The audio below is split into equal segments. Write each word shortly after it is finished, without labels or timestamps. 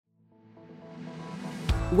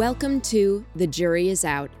Welcome to The Jury is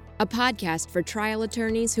Out, a podcast for trial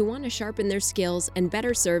attorneys who want to sharpen their skills and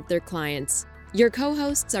better serve their clients. Your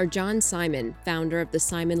co-hosts are John Simon, founder of the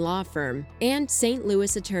Simon Law Firm, and St.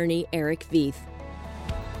 Louis attorney Eric Veith.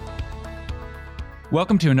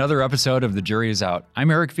 Welcome to another episode of The Jury is Out. I'm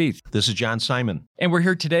Eric Veith. This is John Simon. And we're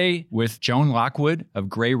here today with Joan Lockwood of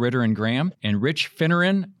Gray, Ritter & Graham and Rich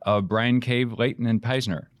Finneran of Bryan Cave, Leighton &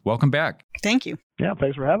 Peisner. Welcome back. Thank you. Yeah,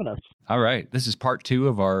 thanks for having us. All right. This is part 2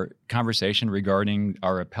 of our conversation regarding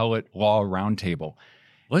our Appellate Law Roundtable.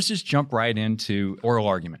 Let's just jump right into oral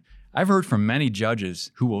argument. I've heard from many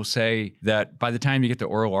judges who will say that by the time you get to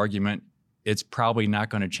oral argument, it's probably not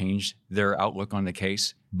going to change their outlook on the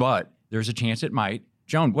case, but there's a chance it might.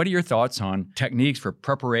 Joan, what are your thoughts on techniques for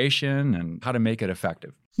preparation and how to make it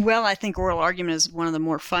effective? Well, I think oral argument is one of the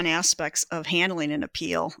more fun aspects of handling an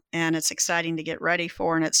appeal, and it's exciting to get ready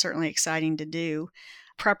for, and it's certainly exciting to do.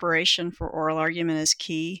 Preparation for oral argument is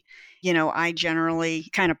key. I generally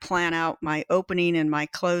kind of plan out my opening and my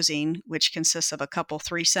closing, which consists of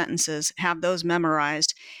 3 sentences, have those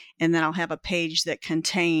memorized, and then I'll have a page that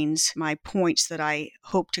contains my points that I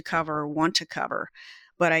hope to cover or want to cover.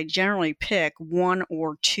 But I generally pick 1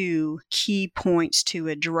 or 2 key points to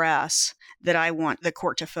address that I want the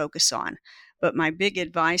court to focus on. But my big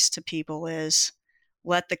advice to people is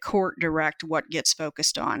let the court direct what gets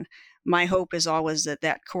focused on. My hope is always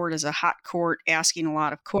that court is a hot court asking a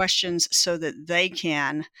lot of questions so that they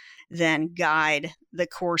can then guide the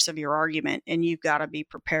course of your argument, and you've got to be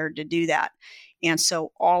prepared to do that. And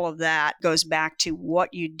so all of that goes back to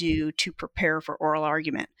what you do to prepare for oral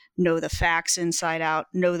argument. Know the facts inside out,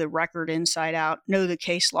 know the record inside out, know the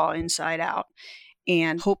case law inside out,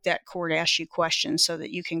 and hope that court asks you questions so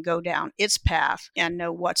that you can go down its path and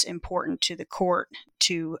know what's important to the court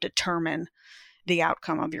to determine the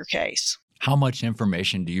outcome of your case. How much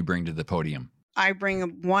information do you bring to the podium? I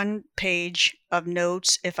bring 1 page of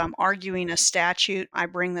notes. If I'm arguing a statute, I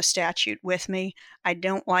bring the statute with me. I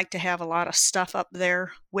don't like to have a lot of stuff up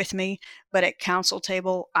there with me, but at counsel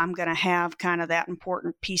table, I'm going to have kind of that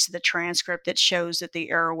important piece of the transcript that shows that the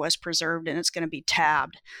error was preserved, and it's going to be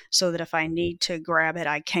tabbed so that if I need to grab it,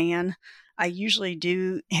 I can. I usually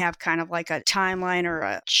do have kind of like a timeline or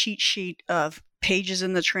a cheat sheet of pages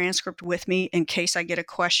in the transcript with me in case I get a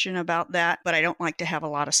question about that, but I don't like to have a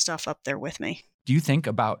lot of stuff up there with me. Do you think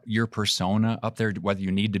about your persona up there, whether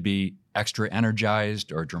you need to be extra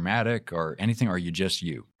energized or dramatic or anything, or are you just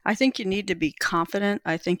you? I think you need to be confident.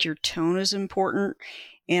 I think your tone is important,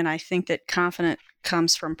 and I think that confident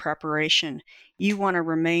comes from preparation. You want to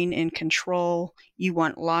remain in control. You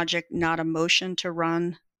want logic, not emotion, to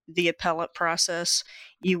run the appellate process.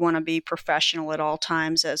 You want to be professional at all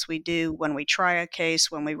times, as we do when we try a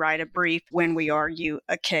case, when we write a brief, when we argue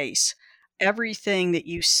a case. Everything that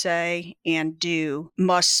you say and do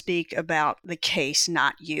must speak about the case,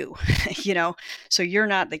 not you. So you're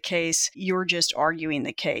not the case, you're just arguing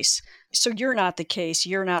the case. So you're not the case,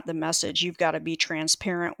 you're not the message. You've got to be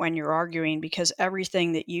transparent when you're arguing, because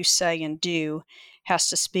everything that you say and do has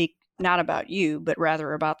to speak not about you, but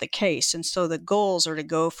rather about the case. And so the goals are to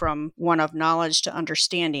go from one of knowledge to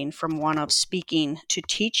understanding, from one of speaking to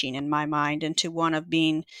teaching in my mind, and to one of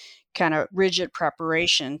being kind of rigid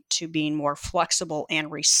preparation to being more flexible and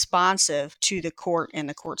responsive to the court and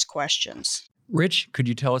the court's questions. Rich, could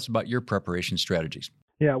you tell us about your preparation strategies?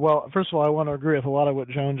 Yeah, well, first of all, I want to agree with a lot of what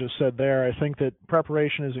Joan just said there. I think that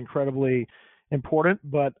preparation is incredibly important,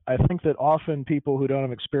 but I think that often people who don't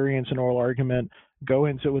have experience in oral argument go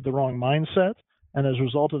into it with the wrong mindset, and as a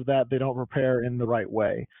result of that, they don't prepare in the right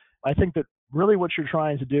way. I think that really what you're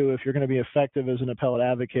trying to do, if you're going to be effective as an appellate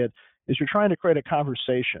advocate, is you're trying to create a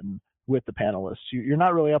conversation with the panelists. You're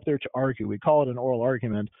not really up there to argue. We call it an oral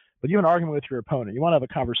argument, but you have an argument with your opponent. You want to have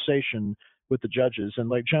a conversation with the judges. And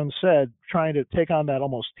like Joan said, trying to take on that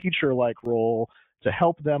almost teacher-like role to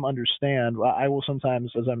help them understand. I will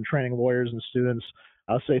sometimes, as I'm training lawyers and students,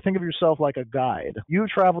 I'll say, think of yourself like a guide. You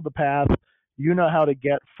traveled the path. You know how to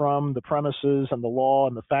get from the premises and the law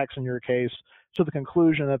and the facts in your case to the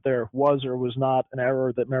conclusion that there was or was not an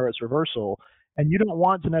error that merits reversal. And you don't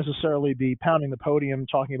want to necessarily be pounding the podium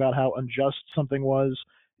talking about how unjust something was.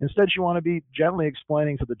 Instead, you want to be gently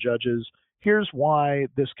explaining to the judges, here's why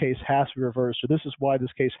this case has to be reversed, or this is why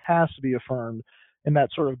this case has to be affirmed, in that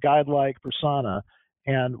sort of guide-like persona.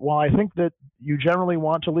 And while I think that you generally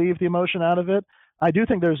want to leave the emotion out of it, I do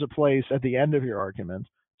think there's a place at the end of your argument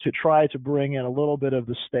to try to bring in a little bit of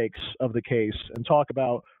the stakes of the case and talk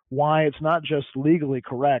about why it's not just legally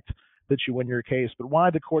correct that you win your case, but why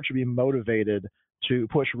the court should be motivated to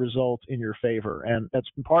push a result in your favor. And that's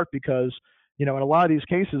in part because In a lot of these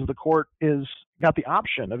cases, the court is got the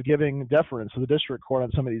option of giving deference to the district court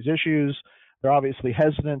on some of these issues. They're obviously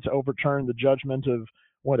hesitant to overturn the judgment of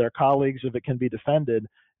one of their colleagues if it can be defended,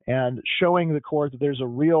 and showing the court that there's a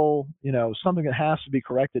real, something that has to be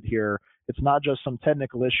corrected here. It's not just some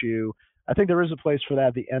technical issue. I think there is a place for that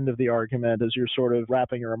at the end of the argument as you're sort of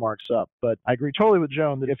wrapping your remarks up. But I agree totally with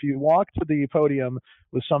Joan that if you walk to the podium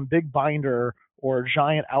with some big binder or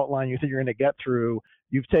giant outline you think you're going to get through,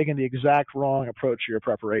 you've taken the exact wrong approach to your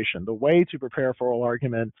preparation. The way to prepare for oral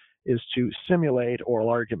argument is to simulate oral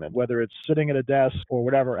argument, whether it's sitting at a desk or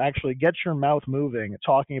whatever. Actually get your mouth moving,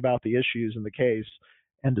 talking about the issues in the case,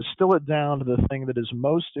 and distill it down to the thing that is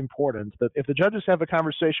most important, that if the judges have a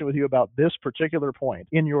conversation with you about this particular point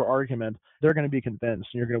in your argument, they're going to be convinced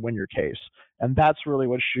and you're going to win your case. And that's really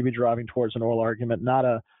what you should be driving towards an oral argument, not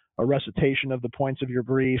a recitation of the points of your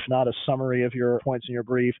brief, not a summary of your points in your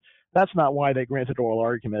brief. That's not why they granted oral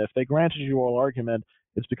argument. If they granted you oral argument,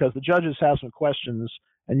 it's because the judges have some questions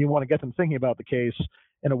and you want to get them thinking about the case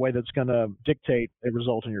in a way that's going to dictate a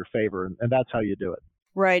result in your favor. And that's how you do it.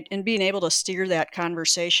 Right. And being able to steer that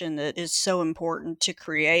conversation that is so important to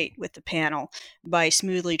create with the panel by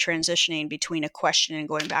smoothly transitioning between a question and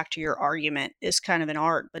going back to your argument is kind of an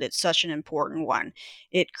art, but it's such an important one.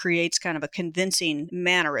 It creates kind of a convincing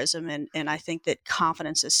mannerism. And I think that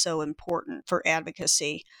confidence is so important for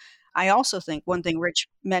advocacy. I also think one thing Rich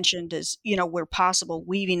mentioned is, where possible,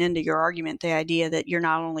 weaving into your argument the idea that you're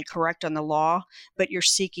not only correct on the law, but you're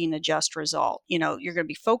seeking a just result. You're going to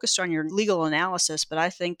be focused on your legal analysis, but I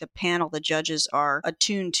think the panel, the judges, are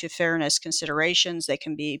attuned to fairness considerations. They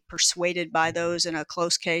can be persuaded by those in a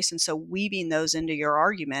close case. And so weaving those into your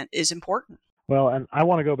argument is important. Well, and I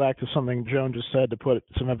want to go back to something Joan just said to put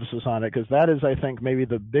some emphasis on it, because that is, I think, maybe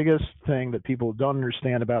the biggest thing that people don't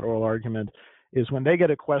understand about oral argument is when they get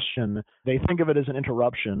a question, they think of it as an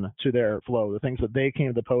interruption to their flow, the things that they came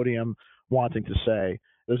to the podium wanting to say.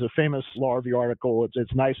 There's a famous law review article.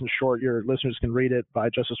 It's nice and short. Your listeners can read it, by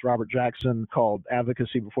Justice Robert Jackson, called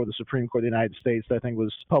Advocacy Before the Supreme Court of the United States. That thing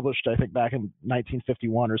was published, I think, back in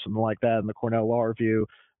 1951 or something like that in the Cornell Law Review.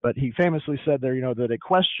 But he famously said there, that a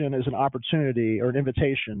question is an opportunity or an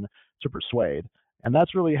invitation to persuade. And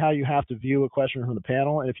that's really how you have to view a question from the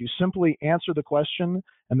panel. And if you simply answer the question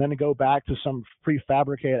and then go back to some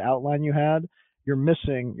prefabricated outline you had, you're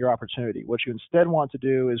missing your opportunity. What you instead want to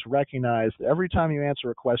do is recognize that every time you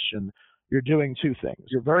answer a question, you're doing two things.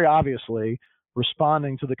 You're very obviously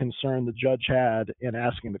responding to the concern the judge had in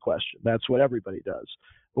asking the question. That's what everybody does.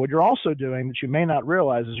 But what you're also doing that you may not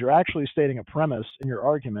realize is you're actually stating a premise in your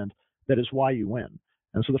argument that is why you win.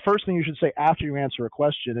 And so the first thing you should say after you answer a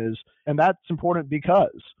question is, and that's important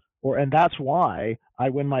because, and that's why I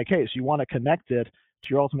win my case. You want to connect it to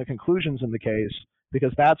your ultimate conclusions in the case,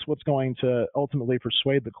 because that's what's going to ultimately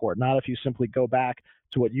persuade the court, not if you simply go back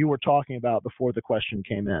to what you were talking about before the question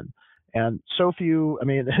came in. And so few,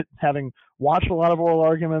 having watched a lot of oral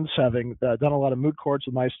arguments, having done a lot of moot courts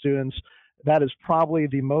with my students, that is probably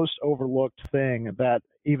the most overlooked thing that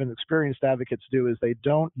even experienced advocates do, is they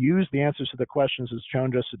don't use the answers to the questions, as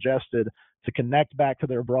Joan just suggested, to connect back to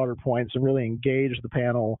their broader points and really engage the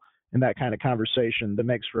panel in that kind of conversation that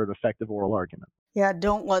makes for an effective oral argument. Yeah,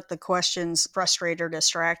 don't let the questions frustrate or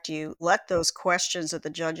distract you. Let those questions that the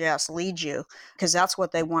judge asks lead you, because that's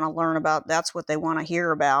what they want to learn about. That's what they want to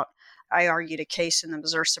hear about. I argued a case in the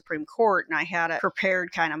Missouri Supreme Court, and I had it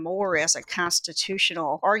prepared kind of more as a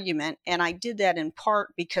constitutional argument. And I did that in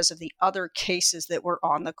part because of the other cases that were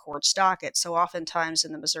on the court's docket. So oftentimes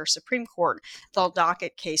in the Missouri Supreme Court, they'll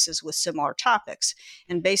docket cases with similar topics.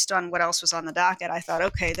 And based on what else was on the docket, I thought,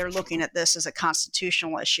 okay, they're looking at this as a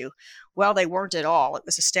constitutional issue. Well, they weren't at all. It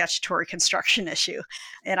was a statutory construction issue.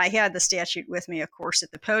 And I had the statute with me, of course,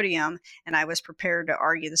 at the podium, and I was prepared to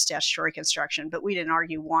argue the statutory construction, but we didn't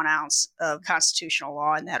argue 1 ounce of constitutional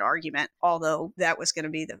law in that argument, although that was going to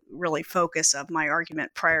be the really focus of my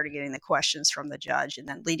argument prior to getting the questions from the judge and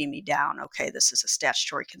then leading me down, okay, this is a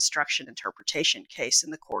statutory construction interpretation case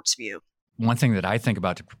in the court's view. One thing that I think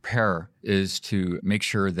about to prepare is to make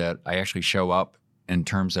sure that I actually show up in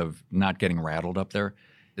terms of not getting rattled up there.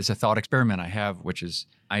 It's a thought experiment I have, which is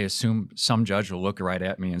I assume some judge will look right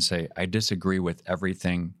at me and say, I disagree with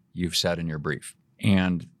everything you've said in your brief.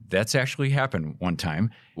 And that's actually happened one time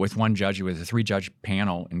with one judge. It was a 3-judge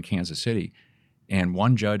panel in Kansas City. And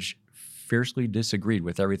one judge fiercely disagreed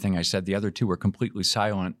with everything I said. The other 2 were completely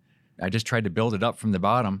silent. I just tried to build it up from the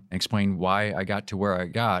bottom, explain why I got to where I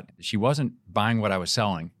got. She wasn't buying what I was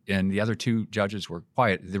selling. And the other 2 judges were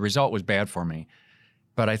quiet. The result was bad for me.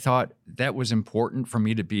 But I thought that was important for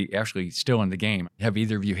me to be actually still in the game. Have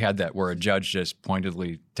either of you had that where a judge just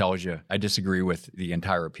pointedly tells you, I disagree with the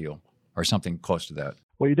entire appeal? or something close to that?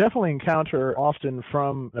 Well, you definitely encounter often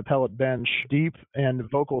from an appellate bench deep and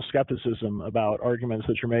vocal skepticism about arguments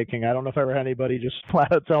that you're making. I don't know if I ever had anybody just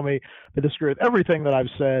flat out tell me they disagree with everything that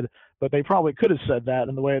I've said, but they probably could have said that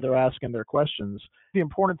in the way they're asking their questions. The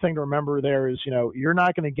important thing to remember there is, you're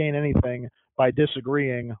not going to gain anything by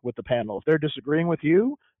disagreeing with the panel. If they're disagreeing with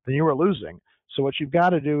you, then you are losing. So what you've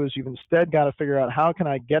got to do is you've instead got to figure out, how can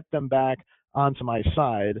I get them back onto my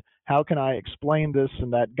side? How can I explain this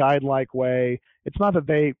in that guide-like way? It's not that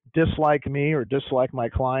they dislike me or dislike my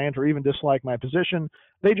client or even dislike my position.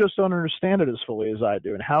 They just don't understand it as fully as I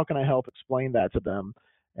do. And how can I help explain that to them?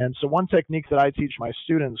 And so one technique that I teach my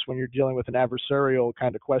students when you're dealing with an adversarial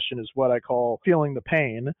kind of question is what I call feeling the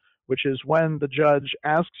pain, which is when the judge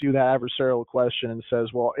asks you that adversarial question and says,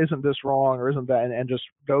 well, isn't this wrong or isn't that, and just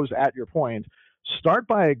goes at your point. Start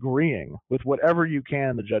by agreeing with whatever you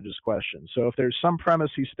can in the judge's question. So if there's some premise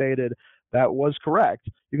he stated that was correct,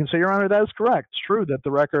 you can say, Your Honor, that is correct. It's true that the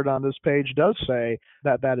record on this page does say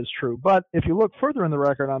that that is true. But if you look further in the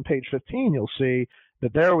record on page 15, you'll see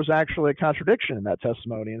that there was actually a contradiction in that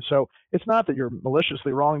testimony. And so it's not that you're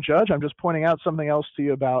maliciously wrong, Judge. I'm just pointing out something else to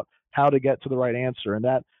you about how to get to the right answer. And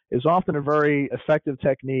that is often a very effective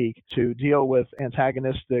technique to deal with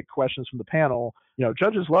antagonistic questions from the panel.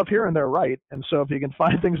 Judges love hearing they're right. And so if you can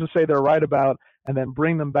find things to say they're right about and then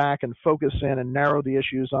bring them back and focus in and narrow the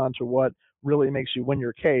issues onto what really makes you win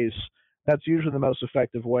your case, that's usually the most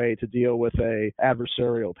effective way to deal with a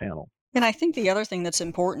adversarial panel. And I think the other thing that's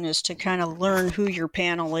important is to kind of learn who your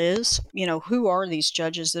panel is. Who are these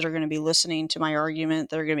judges that are going to be listening to my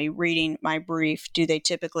argument, that are going to be reading my brief? Do they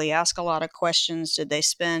typically ask a lot of questions? Did they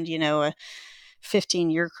spend, a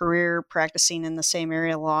 15-year career practicing in the same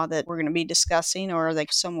area of law that we're going to be discussing, or are they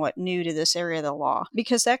somewhat new to this area of the law?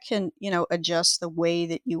 Because that can, adjust the way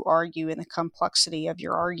that you argue and the complexity of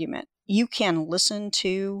your argument. You can listen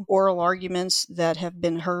to oral arguments that have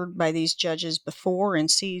been heard by these judges before and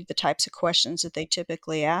see the types of questions that they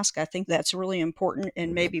typically ask. I think that's really important,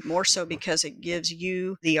 and maybe more so because it gives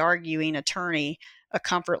you, the arguing attorney, a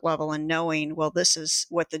comfort level in knowing, well, this is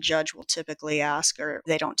what the judge will typically ask, or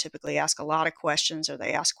they don't typically ask a lot of questions, or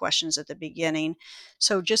they ask questions at the beginning.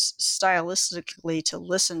 So just stylistically to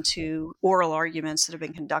listen to oral arguments that have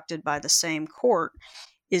been conducted by the same court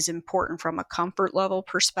is important from a comfort level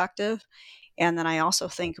perspective. And then I also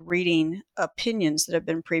think reading opinions that have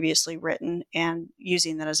been previously written and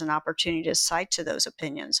using that as an opportunity to cite to those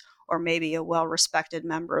opinions, or maybe a well-respected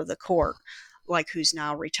member of the court, like who's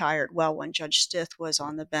now retired. Well, when Judge Stith was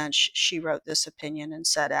on the bench, she wrote this opinion and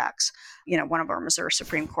said X. One of our Missouri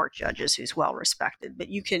Supreme Court judges who's well-respected. But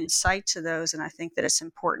you can cite to those, and I think that it's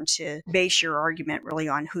important to base your argument really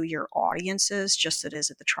on who your audience is, just as it is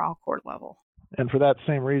at the trial court level. And for that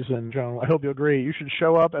same reason, Joan, I hope you agree, you should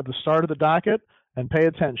show up at the start of the docket and pay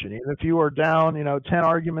attention. Even if you are down, 10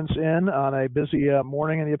 arguments in on a busy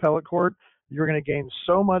morning in the appellate court, you're going to gain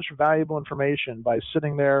so much valuable information by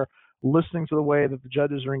sitting there listening to the way that the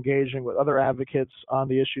judges are engaging with other advocates on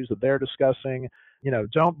the issues that they're discussing.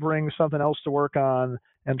 Don't bring something else to work on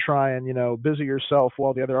and try and, busy yourself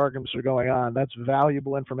while the other arguments are going on. That's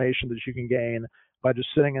valuable information that you can gain by just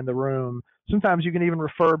sitting in the room. Sometimes you can even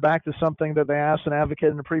refer back to something that they asked an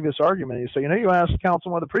advocate in a previous argument. You say, you asked counsel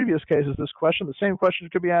in one of the previous cases this question. The same question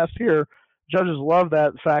could be asked here. Judges love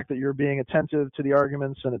that fact that you're being attentive to the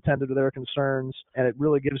arguments and attentive to their concerns, and it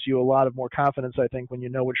really gives you a lot of more confidence, I think, when you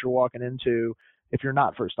know what you're walking into if you're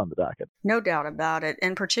not first on the docket. No doubt about it,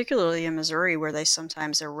 and particularly in Missouri where they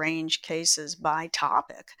sometimes arrange cases by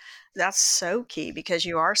topic. That's so key because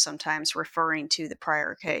you are sometimes referring to the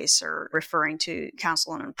prior case or referring to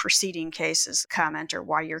counsel in a preceding case's comment or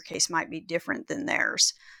why your case might be different than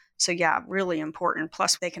theirs. So yeah, really important.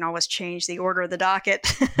 Plus, they can always change the order of the docket.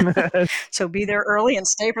 So be there early and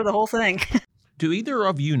stay for the whole thing. Do either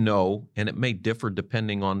of you know, and it may differ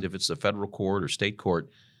depending on if it's a federal court or state court,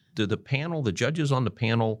 do the judges on the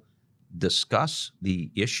panel discuss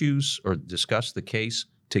the issues or discuss the case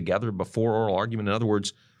together before oral argument? In other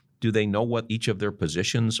words, do they know what each of their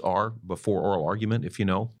positions are before oral argument, if you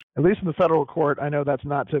know? At least in the federal court, I know that's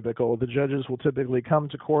not typical. The judges will typically come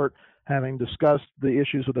to court having discussed the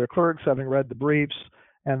issues with their clerks, having read the briefs,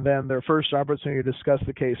 and then their first opportunity to discuss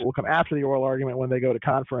the case will come after the oral argument when they go to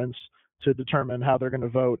conference to determine how they're going to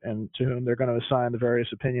vote and to whom they're going to assign the various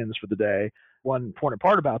opinions for the day. One important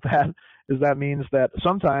part about that is that means that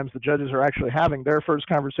sometimes the judges are actually having their first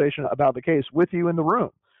conversation about the case with you in the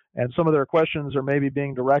room. And some of their questions are maybe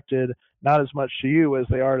being directed not as much to you as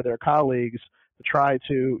they are to their colleagues to try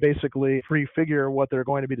to basically prefigure what they're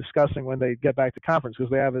going to be discussing when they get back to conference,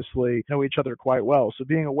 because they obviously know each other quite well. So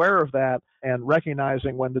being aware of that and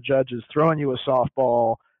recognizing when the judge is throwing you a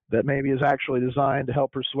softball that maybe is actually designed to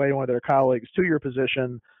help persuade one of their colleagues to your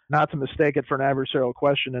position, not to mistake it for an adversarial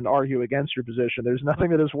question and argue against your position. There's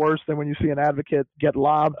nothing that is worse than when you see an advocate get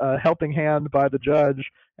lobbed a helping hand by the judge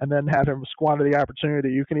and then have him squander the opportunity.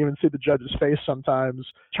 You can even see the judge's face sometimes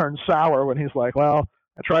turn sour when he's like, well,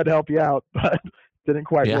 I tried to help you out, but didn't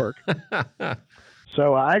quite work.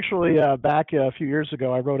 So actually, back a few years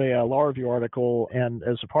ago, I wrote a law review article, and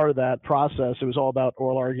as a part of that process, it was all about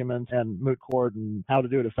oral argument and moot court and how to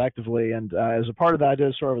do it effectively. And as a part of that, I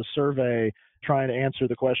did sort of a survey trying to answer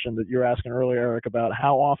the question that you were asking earlier, Eric, about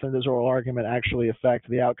how often does oral argument actually affect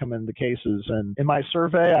the outcome in the cases. And in my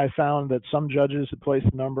survey, I found that some judges had placed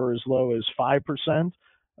the number as low as 5%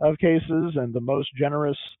 of cases, and the most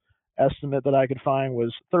generous estimate that I could find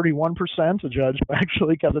was 31%. A judge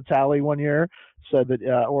actually kept a tally one year, said that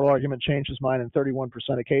oral argument changed his mind in 31%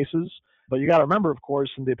 of cases. But you got to remember, of course,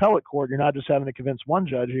 in the appellate court, you're not just having to convince one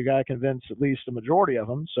judge, you got to convince at least a majority of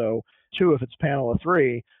them. So 2 if it's a panel of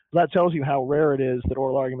 3. That tells you how rare it is that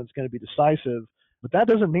oral argument is going to be decisive. But that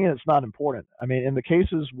doesn't mean it's not important. I mean, in the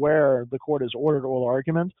cases where the court has ordered oral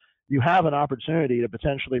argument, you have an opportunity to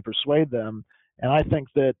potentially persuade them. And I think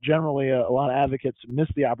that generally a lot of advocates miss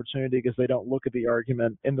the opportunity because they don't look at the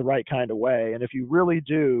argument in the right kind of way. And if you really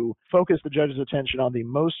do focus the judge's attention on the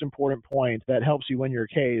most important point that helps you win your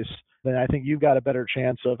case, then I think you've got a better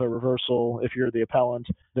chance of a reversal if you're the appellant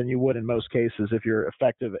than you would in most cases if you're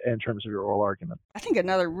effective in terms of your oral argument. I think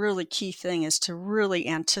another really key thing is to really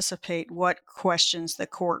anticipate what questions the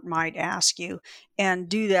court might ask you, and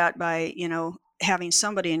do that by, having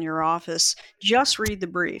somebody in your office just read the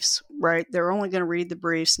briefs, right? They're only going to read the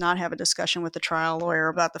briefs, not have a discussion with the trial lawyer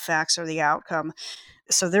about the facts or the outcome.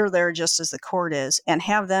 So they're there just as the court is, and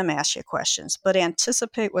have them ask you questions, but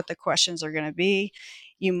anticipate what the questions are going to be.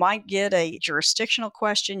 You might get a jurisdictional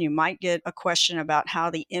question. You might get a question about how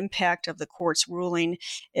the impact of the court's ruling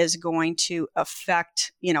is going to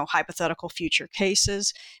affect, hypothetical future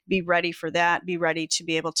cases. Be ready for that. Be ready to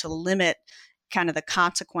be able to limit kind of the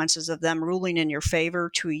consequences of them ruling in your favor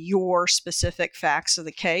to your specific facts of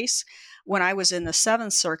the case. When I was in the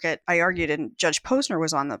Seventh Circuit, I argued, and Judge Posner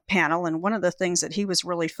was on the panel, and one of the things that he was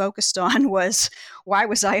really focused on was, why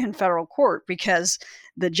was I in federal court? Because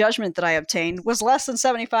the judgment that I obtained was less than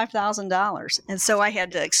 $75,000. And so I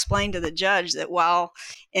had to explain to the judge that while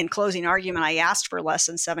in closing argument I asked for less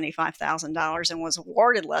than $75,000 and was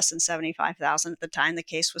awarded less than $75,000 at the time the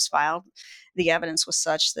case was filed, the evidence was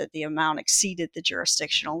such that the amount exceeded the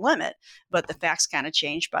jurisdictional limit. But the facts kind of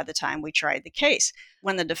changed by the time we tried the case.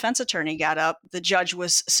 When the defense attorney got up, the judge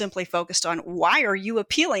was simply focused on, why are you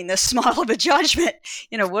appealing this small of a judgment?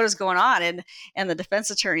 What is going on? And the defense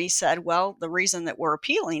attorney said, well, the reason that we're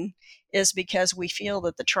appealing is because we feel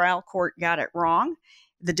that the trial court got it wrong.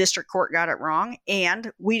 The district court got it wrong,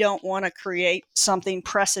 and we don't want to create something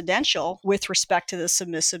precedential with respect to the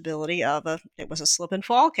submissibility of it was a slip and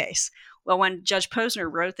fall case. Well, when Judge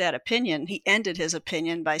Posner wrote that opinion, he ended his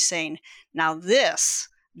opinion by saying, now this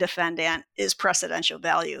defendant is precedential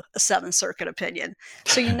value, a Seventh Circuit opinion.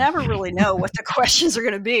 So you never really know what the questions are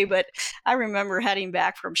going to be. But I remember heading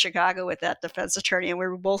back from Chicago with that defense attorney, and we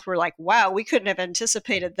both were like, wow, we couldn't have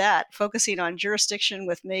anticipated that, focusing on jurisdiction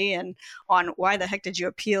with me and on why the heck did you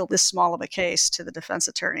appeal this small of a case to the defense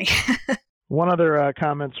attorney. One other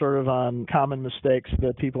comment sort of on common mistakes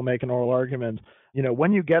that people make in oral argument.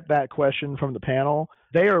 When you get that question from the panel,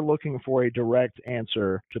 they are looking for a direct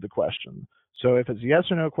answer to the question. So if it's a yes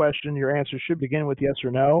or no question, your answer should begin with yes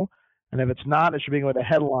or no. And if it's not, it should begin with a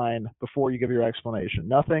headline before you give your explanation.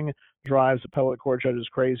 Nothing drives appellate court judges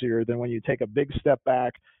crazier than when you take a big step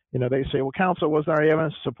back. They say, well, counsel, was there any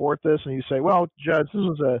evidence to support this? And you say, well, judge, this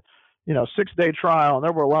was a 6-day trial, and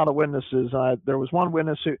there were a lot of witnesses. There was one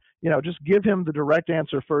witness who, just give him the direct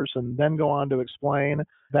answer first and then go on to explain.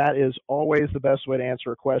 That is always the best way to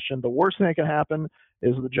answer a question. The worst thing that can happen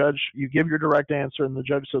is you give your direct answer, and the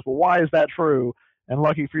judge says, well, why is that true? And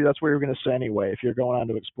lucky for you, that's what you're going to say anyway if you're going on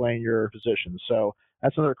to explain your position. So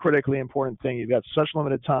that's another critically important thing. You've got such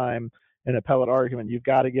limited time in appellate argument. You've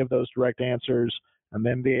got to give those direct answers and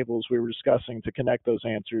then be able, as we were discussing, to connect those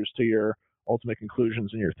answers to your ultimate conclusions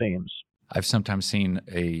and your themes. I've sometimes seen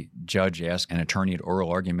a judge ask an attorney at oral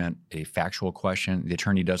argument a factual question. The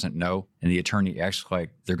attorney doesn't know, and the attorney acts like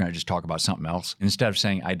they're going to just talk about something else instead of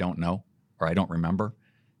saying, I don't know or I don't remember.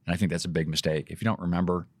 And I think that's a big mistake. If you don't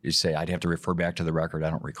remember, you say, I'd have to refer back to the record. I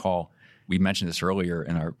don't recall. We mentioned this earlier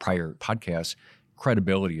in our prior podcast.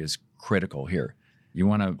 Credibility is critical here. You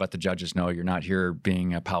want to let the judges know you're not here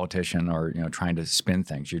being a politician or trying to spin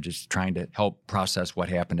things. You're just trying to help process what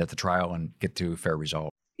happened at the trial and get to a fair result.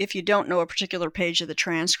 if you don't know a particular page of the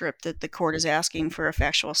transcript that the court is asking for a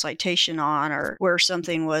factual citation on, or where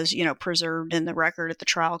something was, preserved in the record at the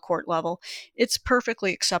trial court level, it's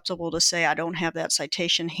perfectly acceptable to say, I don't have that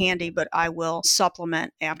citation handy, but I will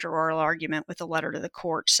supplement after oral argument with a letter to the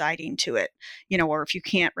court citing to it. Or if you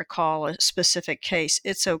can't recall a specific case,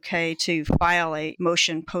 it's okay to file a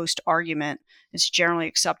motion post-argument. It's generally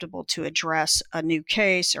acceptable to address a new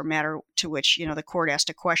case or matter to which, the court asked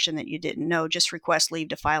a question that you didn't know. Just request leave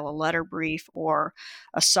to file a letter brief or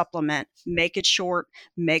a supplement. Make it short,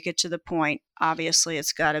 make it to the point. Obviously,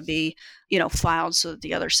 it's got to be, filed so that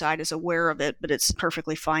the other side is aware of it, but it's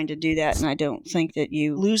perfectly fine to do that. And I don't think that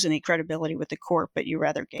you lose any credibility with the court, but you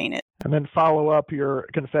rather gain it. And then follow up your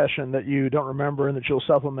confession that you don't remember and that you'll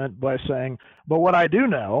supplement by saying, but what I do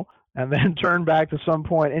know, and then turn back to some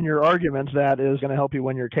point in your arguments that is going to help you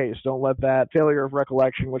win your case. Don't let that failure of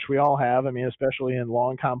recollection, which we all have, especially in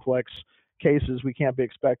long, complex cases, we can't be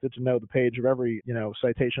expected to know the page of every,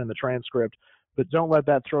 citation in the transcript, but don't let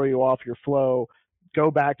that throw you off your flow. Go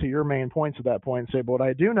back to your main points at that point and say, but what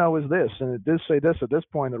I do know is this, and it does say this at this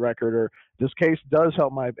point in the record, or this case does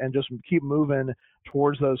help and just keep moving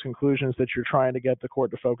towards those conclusions that you're trying to get the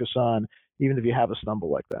court to focus on, even if you have a stumble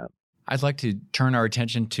like that. I'd like to turn our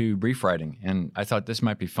attention to brief writing, and I thought this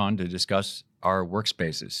might be fun to discuss our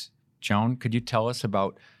workspaces. Joan, could you tell us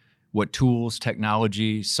about what tools,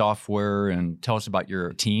 technology, software, and tell us about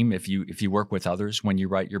your team if you work with others when you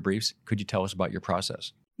write your briefs? Could you tell us about your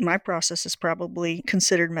process? My process is probably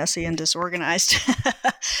considered messy and disorganized.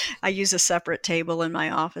 I use a separate table in my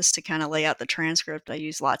office to kind of lay out the transcript. I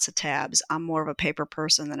use lots of tabs. I'm more of a paper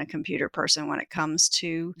person than a computer person when it comes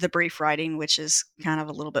to the brief writing, which is kind of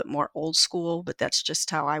a little bit more old school, but that's just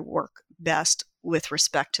how I work best with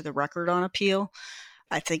respect to the record on appeal.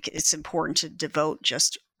 I think it's important to devote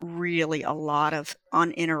just really a lot of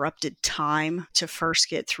uninterrupted time to first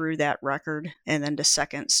get through that record and then to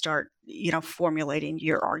second start, formulating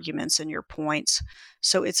your arguments and your points.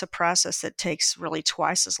 So it's a process that takes really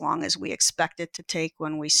twice as long as we expect it to take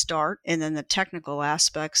when we start. And then the technical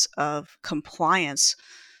aspects of compliance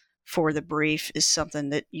for the brief is something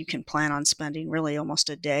that you can plan on spending really almost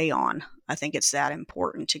a day on. I think it's that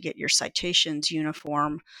important to get your citations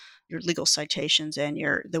uniform, your legal citations, and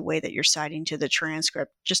the way that you're citing to the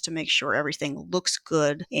transcript, just to make sure everything looks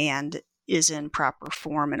good and is in proper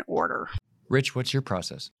form and order. Rich, what's your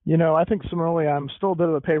process? I think similarly, I'm still a bit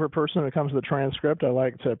of a paper person when it comes to the transcript. I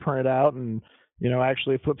like to print it out and,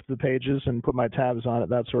 actually flip through the pages and put my tabs on it,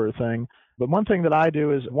 that sort of thing. But one thing that I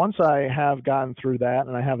do is once I have gotten through that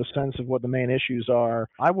and I have a sense of what the main issues are,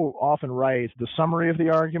 I will often write the summary of the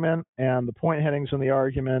argument and the point headings in the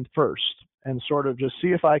argument first, and sort of just see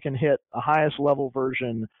if I can hit a highest level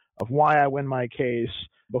version of why I win my case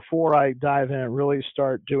before I dive in and really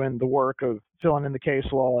start doing the work of filling in the case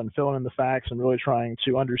law and filling in the facts and really trying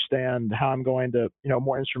to understand how I'm going to,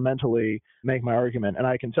 more instrumentally make my argument. And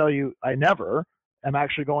I can tell you, I never am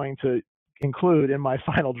actually going to include in my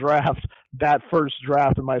final draft that first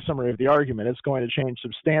draft of my summary of the argument. It's going to change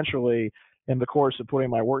substantially in the course of putting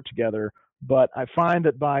my work together. But I find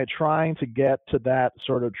that by trying to get to that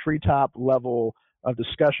sort of treetop level of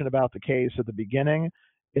discussion about the case at the beginning,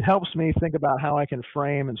 it helps me think about how I can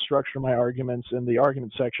frame and structure my arguments in the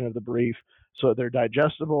argument section of the brief so that they're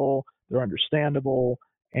digestible, they're understandable,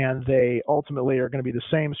 and they ultimately are going to be the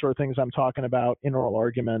same sort of things I'm talking about in oral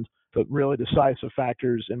argument, but really decisive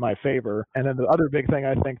factors in my favor. And then the other big thing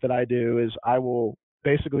I think that I do is I will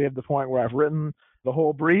basically at the point where I've written the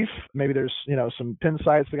whole brief, maybe there's, some pin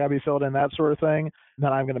sites that got to be filled in, that sort of thing. And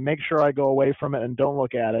then I'm going to make sure I go away from it and don't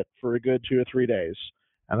look at it for a good 2 or 3 days.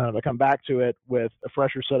 And then I'm going to come back to it with a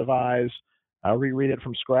fresher set of eyes. I'll reread it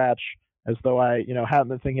from scratch as though I, haven't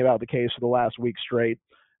been thinking about the case for the last week straight,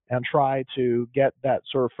 and try to get that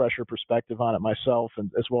sort of fresher perspective on it myself,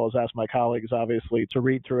 and as well as ask my colleagues, obviously, to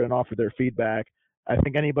read through it and offer their feedback. I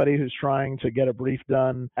think anybody who's trying to get a brief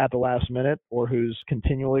done at the last minute or who's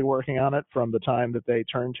continually working on it from the time that they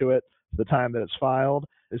turn to it to the time that it's filed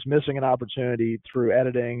is missing an opportunity through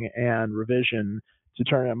editing and revision to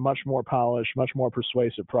turn in a much more polished, much more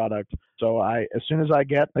persuasive product. So as soon as I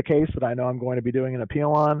get the case that I know I'm going to be doing an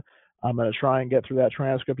appeal on, I'm going to try and get through that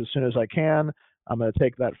transcript as soon as I can. I'm going to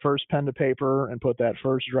take that first pen to paper and put that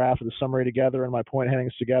first draft of the summary together and my point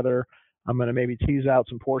headings together. I'm going to maybe tease out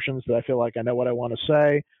some portions that I feel like I know what I want to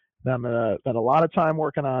say. Then I'm going to spend a lot of time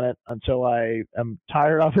working on it until I am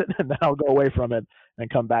tired of it, and then I'll go away from it and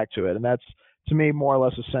come back to it. And that's, to me, more or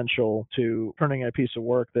less essential to turning in a piece of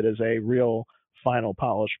work that is a real final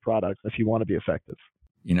polished product if you want to be effective.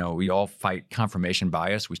 We all fight confirmation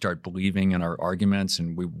bias. We start believing in our arguments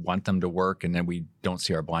and we want them to work, and then we don't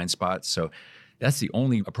see our blind spots. So That's the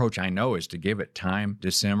only approach I know, is to give it time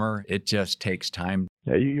to simmer. It just takes time.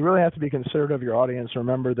 Yeah, you really have to be considerate of your audience.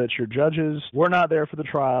 Remember that your judges were not there for the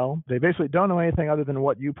trial. They basically don't know anything other than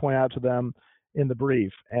what you point out to them in the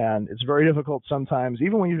brief. And it's very difficult sometimes,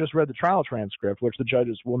 even when you just read the trial transcript, which the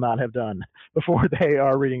judges will not have done before they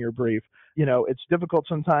are reading your brief. It's difficult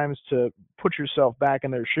sometimes to put yourself back in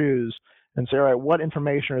their shoes and say, all right, what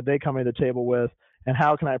information are they coming to the table with? And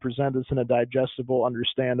how can I present this in a digestible,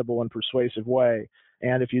 understandable, and persuasive way?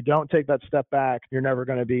 And if you don't take that step back, you're never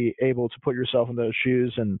going to be able to put yourself in those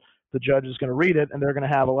shoes. And the judge is going to read it, and they're going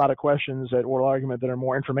to have a lot of questions at oral argument that are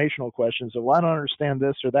more informational questions. So, well, I don't understand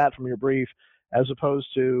this or that from your brief, as opposed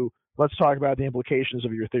to, let's talk about the implications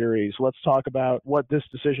of your theories. Let's talk about what this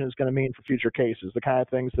decision is going to mean for future cases, the kind of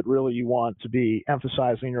things that really you want to be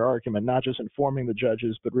emphasizing in your argument, not just informing the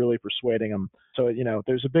judges, but really persuading them. So,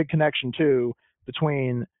 there's a big connection, too,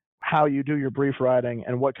 between how you do your brief writing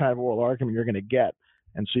and what kind of oral argument you're going to get.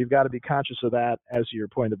 And so you've got to be conscious of that as you're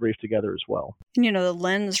putting the brief together as well. And, the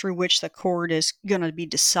lens through which the court is going to be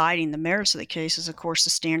deciding the merits of the case is, of course, the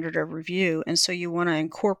standard of review. And so you want to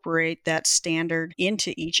incorporate that standard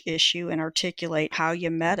into each issue and articulate how you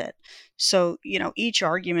met it. So, each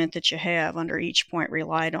argument that you have under each point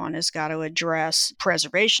relied on has got to address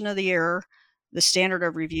preservation of the error, the standard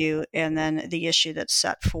of review, and then the issue that's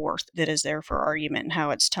set forth that is there for argument and how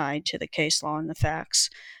it's tied to the case law and the facts.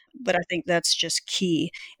 But I think that's just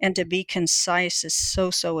key. And to be concise is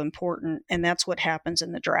so important. And that's what happens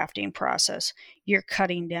in the drafting process. You're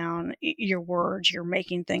cutting down your words. You're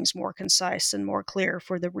making things more concise and more clear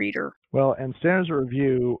for the reader. Well, and standards of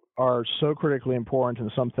review are so critically important,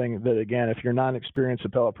 and something that, again, if you're not an experienced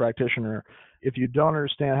appellate practitioner, if you don't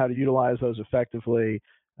understand how to utilize those effectively,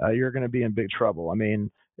 you're going to be in big trouble. I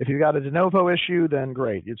mean, if you've got a de novo issue, then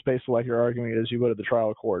great. It's basically like you're arguing it as you would at the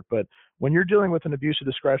trial court. But when you're dealing with an abuse of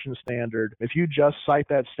discretion standard, if you just cite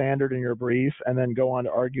that standard in your brief and then go on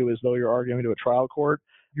to argue as though you're arguing to a trial court,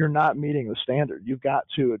 you're not meeting the standard. You've got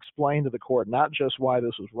to explain to the court not just why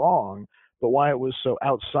this was wrong, but why it was so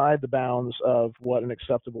outside the bounds of what an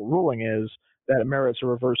acceptable ruling is that it merits a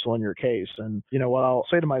reversal in your case. And, what I'll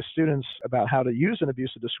say to my students about how to use an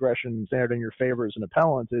abuse of discretion standard in your favor as an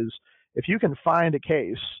appellant is, if you can find a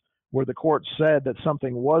case where the court said that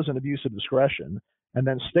something was an abuse of discretion, and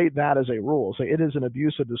then state that as a rule, say it is an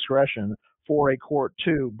abuse of discretion for a court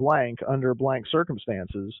to blank under blank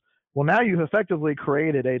circumstances, well, now you've effectively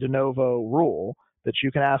created a de novo rule that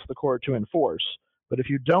you can ask the court to enforce. But if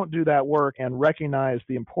you don't do that work and recognize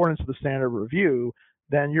the importance of the standard of review,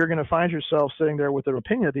 then you're going to find yourself sitting there with an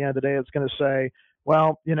opinion at the end of the day that's going to say,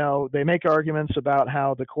 well, they make arguments about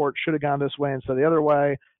how the court should have gone this way instead of the other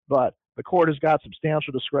way, but the court has got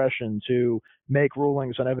substantial discretion to make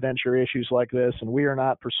rulings on evidentiary issues like this, and we are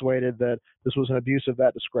not persuaded that this was an abuse of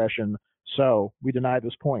that discretion, so we deny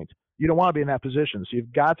this point. You don't want to be in that position, so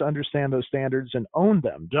you've got to understand those standards and own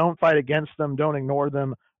them. Don't fight against them. Don't ignore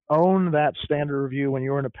them. Own that standard review when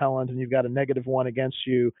you're an appellant and you've got a negative one against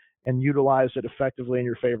you, and utilize it effectively in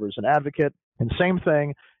your favor as an advocate. And same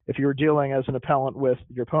thing, if you're dealing as an appellant with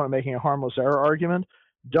your opponent making a harmless error argument,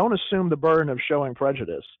 don't assume the burden of showing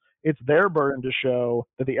prejudice. It's their burden to show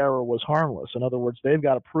that the error was harmless. In other words, they've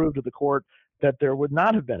got to prove to the court that there would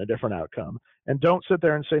not have been a different outcome. And don't sit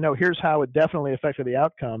there and say, no, here's how it definitely affected the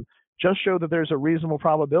outcome. Just show that there's a reasonable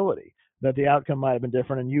probability that the outcome might have been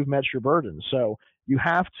different and you've met your burden. So you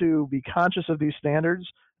have to be conscious of these standards,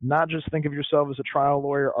 not just think of yourself as a trial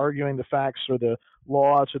lawyer arguing the facts or the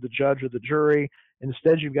law to the judge or the jury.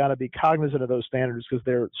 Instead, you've got to be cognizant of those standards because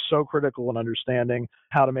they're so critical in understanding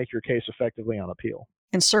how to make your case effectively on appeal.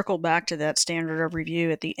 And circle back to that standard of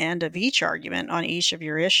review at the end of each argument on each of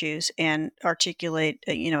your issues and articulate,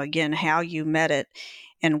 again, how you met it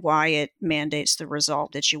and why it mandates the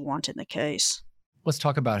result that you want in the case. Let's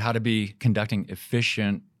talk about how to be conducting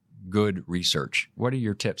efficient, good research. What are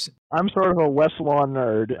your tips? I'm sort of a Westlaw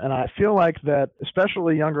nerd, and I feel like that,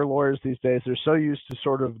 especially younger lawyers these days, they're so used to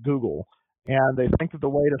sort of Google, and they think that the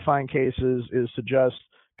way to find cases is to just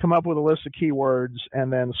come up with a list of keywords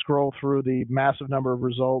and then scroll through the massive number of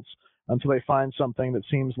results until they find something that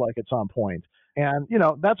seems like it's on point. And,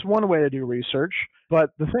 that's one way to do research.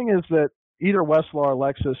 But the thing is that either Westlaw or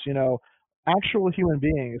Lexis, actual human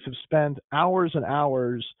beings have spent hours and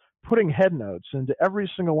hours putting head notes into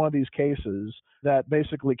every single one of these cases that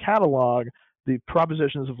basically catalog the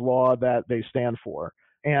propositions of law that they stand for.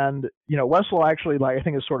 And, Westlaw actually, I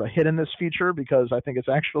think is sort of hidden this feature because I think it's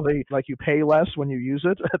actually like you pay less when you use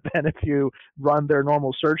it than if you run their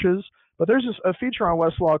normal searches. But there's a feature on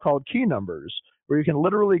Westlaw called key numbers, where you can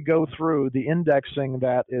literally go through the indexing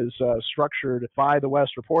that is structured by the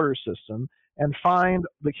West Reporter system and find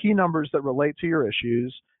the key numbers that relate to your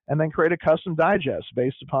issues, and then create a custom digest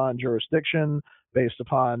based upon jurisdiction, based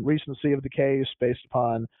upon recency of the case, based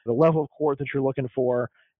upon the level of court that you're looking for.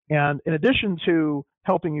 And in addition to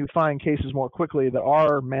helping you find cases more quickly that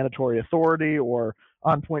are mandatory authority or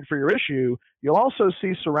on point for your issue, you'll also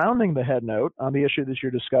see surrounding the head note on the issue that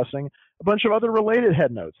you're discussing a bunch of other related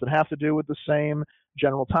head notes that have to do with the same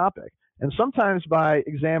general topic. And sometimes by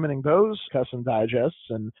examining those custom digests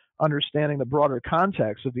and understanding the broader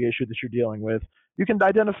context of the issue that you're dealing with, you can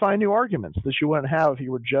identify new arguments that you wouldn't have if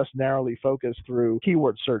you were just narrowly focused through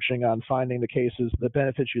keyword searching on finding the cases that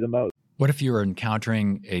benefit you the most. What if you're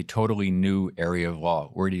encountering a totally new area of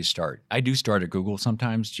law? Where do you start? I do start at Google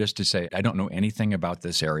sometimes just to say, I don't know anything about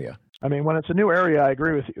this area. I mean, when it's a new area, I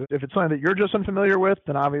agree with you. If it's something that you're just unfamiliar with,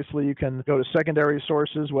 then obviously you can go to secondary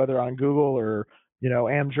sources, whether on Google or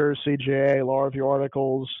AmJur, CJIO, law review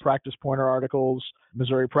articles, practice pointer articles,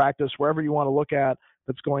 Missouri practice, wherever you want to look at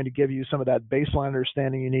that's going to give you some of that baseline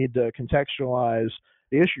understanding you need to contextualize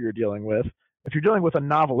the issue you're dealing with. If you're dealing with a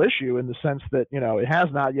novel issue in the sense that, it has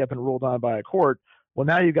not yet been ruled on by a court, well,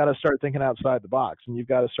 now you've got to start thinking outside the box, and you've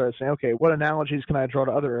got to start saying, okay, what analogies can I draw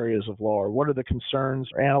to other areas of law, or what are the concerns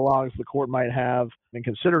or analogs the court might have in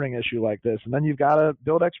considering an issue like this? And then you've got to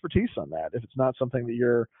build expertise on that if it's not something that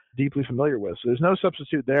you're deeply familiar with. So there's no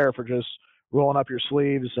substitute there for just rolling up your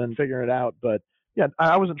sleeves and figuring it out. But yeah,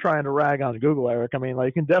 I wasn't trying to rag on Google, Eric. I mean,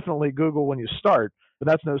 you can definitely Google when you start, but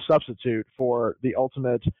that's no substitute for the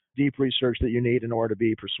ultimate deep research that you need in order to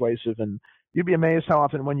be persuasive. And you'd be amazed how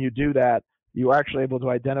often when you do that, you are actually able to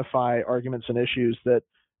identify arguments and issues that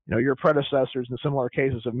your predecessors in similar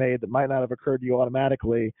cases have made that might not have occurred to you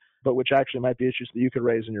automatically, but which actually might be issues that you could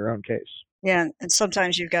raise in your own case. Yeah, and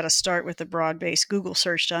sometimes you've got to start with the broad-based Google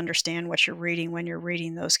search to understand what you're reading when you're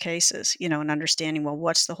reading those cases, and understanding, well,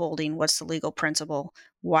 what's the holding, what's the legal principle,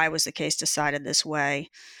 why was the case decided this way,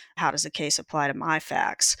 how does the case apply to my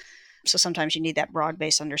facts? So sometimes you need that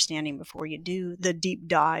broad-based understanding before you do the deep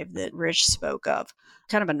dive that Rich spoke of.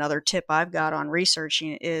 Kind of another tip I've got on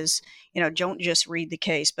researching is, don't just read the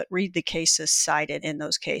case, but read the cases cited in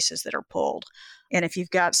those cases that are pulled. And if you've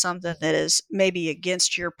got something that is maybe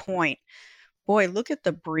against your point, boy, look at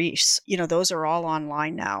the briefs. Those are all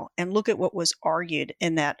online now. And look at what was argued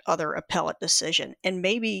in that other appellate decision. And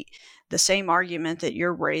maybe the same argument that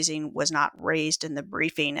you're raising was not raised in the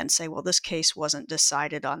briefing, and say, well, this case wasn't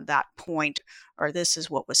decided on that point, or this is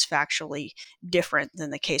what was factually different than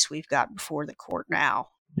the case we've got before the court now.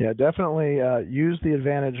 Yeah, definitely use the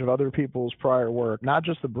advantage of other people's prior work, not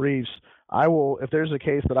just the briefs. I will, if there's a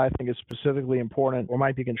case that I think is specifically important or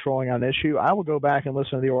might be controlling on an issue, I will go back and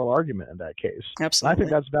listen to the oral argument in that case. Absolutely. And I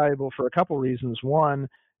think that's valuable for a couple reasons. One,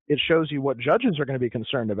 it shows you what judges are going to be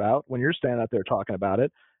concerned about when you're standing out there talking about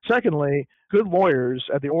it. Secondly, good lawyers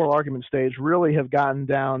at the oral argument stage really have gotten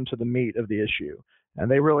down to the meat of the issue. And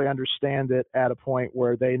they really understand it at a point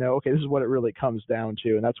where they know, okay, this is what it really comes down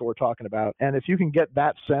to, and that's what we're talking about. And if you can get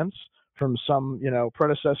that sense from some,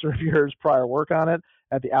 predecessor of yours prior work on it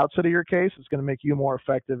at the outset of your case, it's going to make you more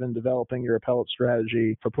effective in developing your appellate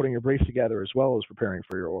strategy for putting your brief together as well as preparing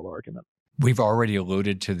for your oral argument. We've already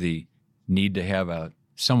alluded to the need to have a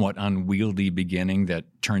somewhat unwieldy beginning that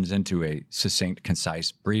turns into a succinct,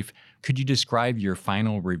 concise brief. Could you describe your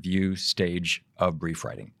final review stage of brief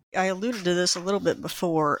writing? I alluded to this a little bit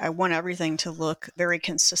before. I want everything to look very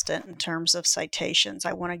consistent in terms of citations.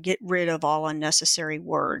 I want to get rid of all unnecessary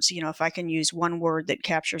words. If I can use one word that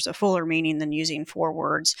captures a fuller meaning than using 4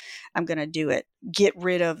 words, I'm going to do it. Get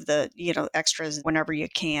rid of the, extras whenever you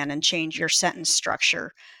can, and change your sentence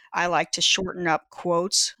structure. I like to shorten up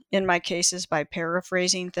quotes in my cases by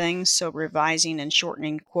paraphrasing things. So revising and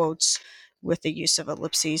shortening quotes with the use of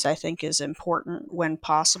ellipses, I think, is important when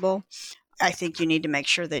possible. I think you need to make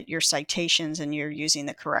sure that your citations and you're using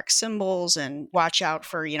the correct symbols, and watch out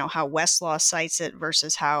for, how Westlaw cites it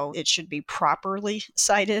versus how it should be properly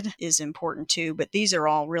cited is important too. But these are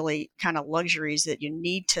all really kind of luxuries that you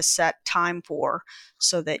need to set time for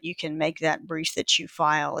so that you can make that brief that you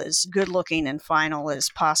file as good looking and final as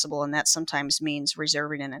possible. And that sometimes means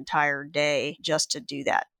reserving an entire day just to do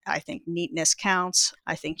that. I think neatness counts.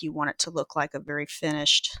 I think you want it to look like a very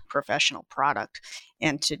finished professional product.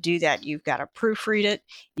 And to do that, you've got to proofread it.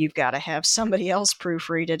 You've got to have somebody else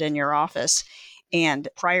proofread it in your office. And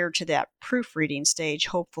prior to that proofreading stage,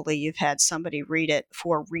 hopefully you've had somebody read it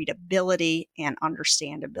for readability and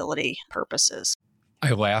understandability purposes. I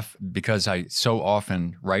laugh because I so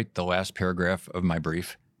often write the last paragraph of my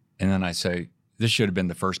brief, and then I say, this should have been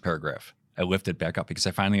the first paragraph. I lift it back up because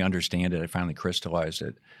I finally understand it. I finally crystallized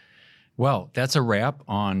it. Well, that's a wrap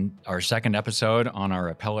on our second episode on our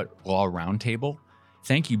Appellate Law Roundtable.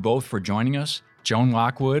 Thank you both for joining us. Joan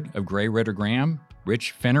Lockwood of Gray Ritter Graham,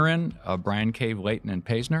 Rich Finneran of Bryan Cave Leighton and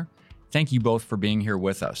Paisner. Thank you both for being here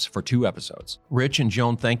with us for 2 episodes. Rich and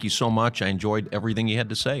Joan, thank you so much. I enjoyed everything you had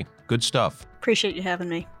to say. Good stuff. Appreciate you having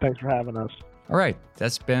me. Thanks for having us. All right,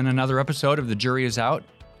 that's been another episode of The Jury is Out.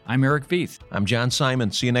 I'm Eric Veith. I'm John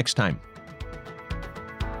Simon. See you next time.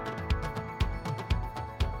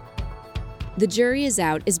 The Jury is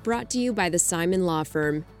Out is brought to you by the Simon Law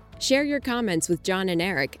Firm. Share your comments with John and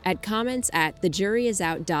Eric at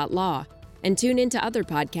comments@thejuryisout.law and tune into other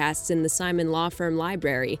podcasts in the Simon Law Firm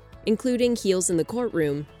library, including Heels in the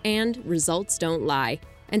Courtroom and Results Don't Lie.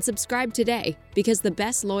 And subscribe today because the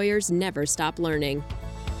best lawyers never stop learning.